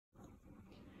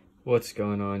What's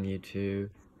going on,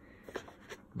 YouTube?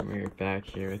 We're back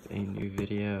here with a new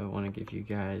video. I want to give you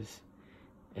guys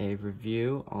a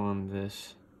review on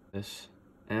this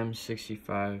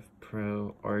M65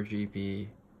 Pro RGB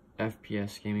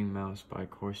FPS gaming mouse by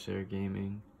Corsair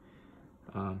Gaming.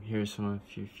 Here's a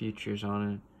few features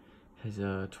on it. Has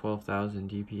a 12,000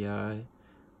 DPI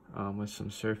with some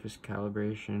surface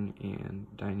calibration and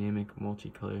dynamic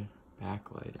multicolor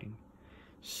backlighting.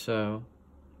 So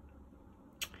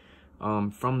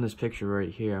from this picture right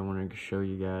here, I wanted to show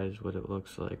you guys what it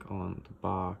looks like on the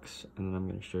box, and then I'm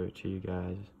going to show it to you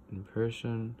guys in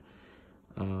person.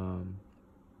 Let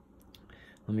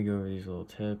me go over these little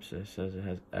tips. It says it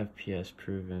has FPS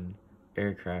proven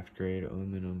aircraft grade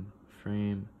aluminum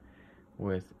frame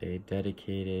with a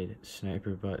dedicated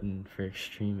sniper button for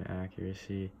extreme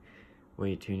accuracy,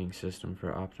 weight tuning system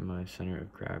for optimized center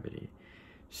of gravity.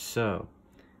 So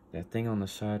that thing on the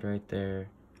side right there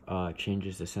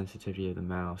changes the sensitivity of the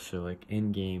mouse. So like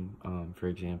in game, for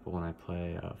example, when I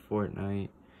play Fortnite,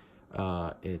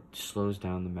 it slows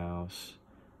down the mouse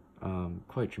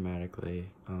quite dramatically,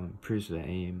 improves the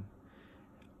aim.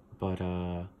 But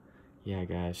yeah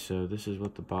guys, so this is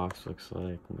what the box looks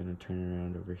like. I'm gonna turn it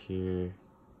around over here.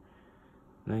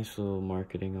 Nice little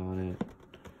marketing on it.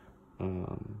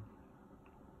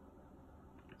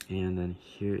 And then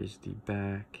here is the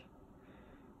back.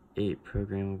 8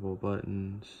 programmable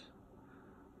buttons,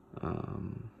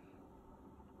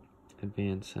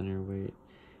 advanced center weight,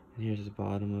 and here's the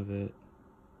bottom of it.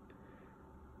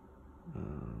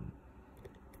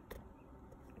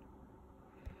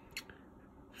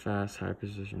 Fast high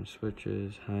precision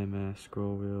switches, high mass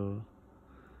scroll wheel,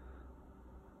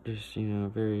 just, you know,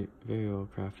 very well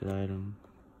crafted item.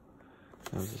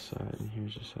 That was the side, and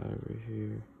here's the side over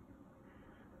here.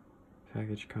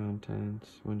 Package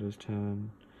contents, Windows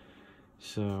 10.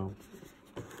 So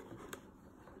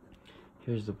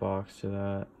here's the box to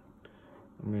that.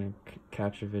 I'm gonna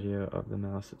catch a video of the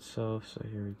mouse itself, so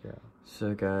here we go.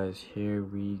 So guys, here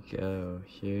we go.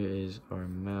 Here is our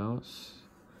mouse,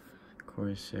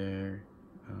 Corsair.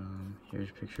 Here's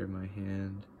a picture of my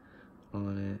hand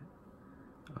on it.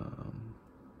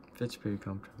 Fits pretty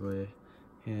comfortably.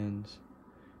 Hands,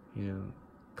 you know,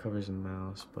 covers the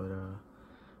mouse, but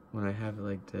when I have it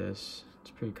like this, it's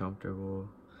pretty comfortable.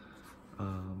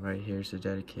 Right here's the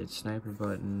dedicated sniper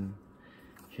button.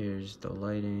 Here's the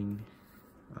lighting,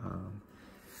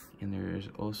 and there is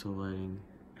also lighting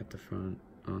at the front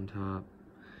on top.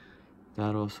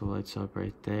 That also lights up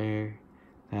right there.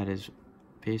 That is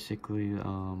basically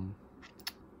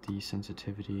the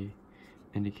sensitivity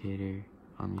indicator.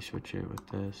 You switch it with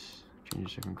this,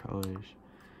 changes different colors,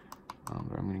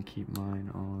 but I'm gonna keep mine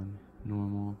on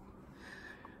normal.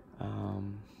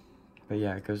 But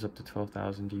yeah, it goes up to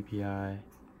 12,000 DPI.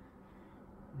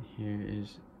 Here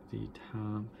is the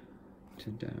top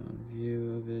to down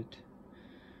view of it.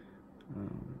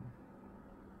 I'm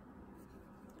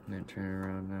gonna turn it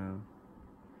around now.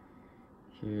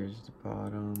 Here's the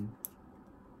bottom.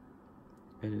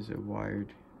 It is a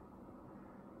wired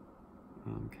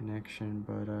connection,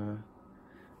 but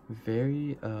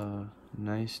very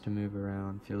nice to move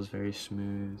around. Feels very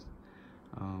smooth.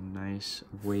 Nice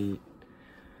weight.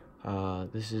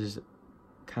 This is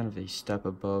kind of a step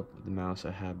above the mouse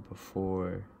I had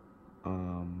before,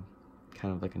 kind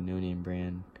of like a no-name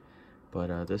brand,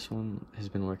 but this one has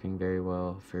been working very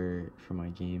well for my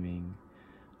gaming,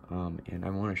 and I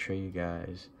want to show you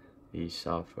guys the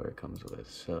software it comes with.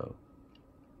 So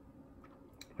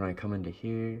when I come into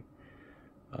here,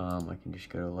 I can just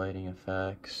go to lighting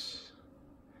effects,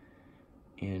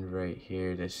 and right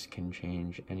here this can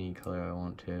change any color I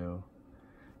want to.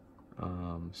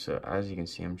 So as you can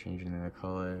see, I'm changing the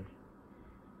color.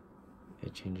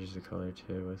 It changes the color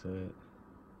too with it.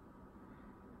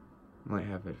 Might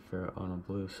have it on a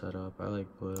blue setup. I like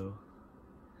blue.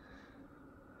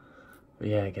 But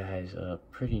yeah guys,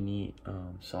 pretty neat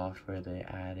software they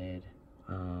added.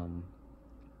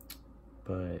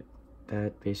 But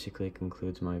that basically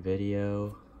concludes my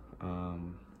video.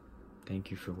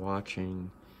 Thank you for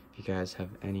watching. If you guys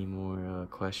have any more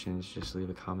questions, just leave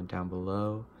a comment down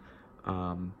below.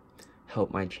 Help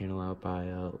my channel out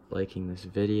by liking this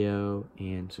video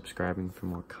and subscribing for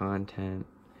more content.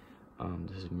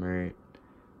 This is Mert.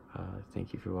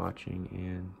 Thank you for watching,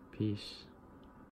 and peace.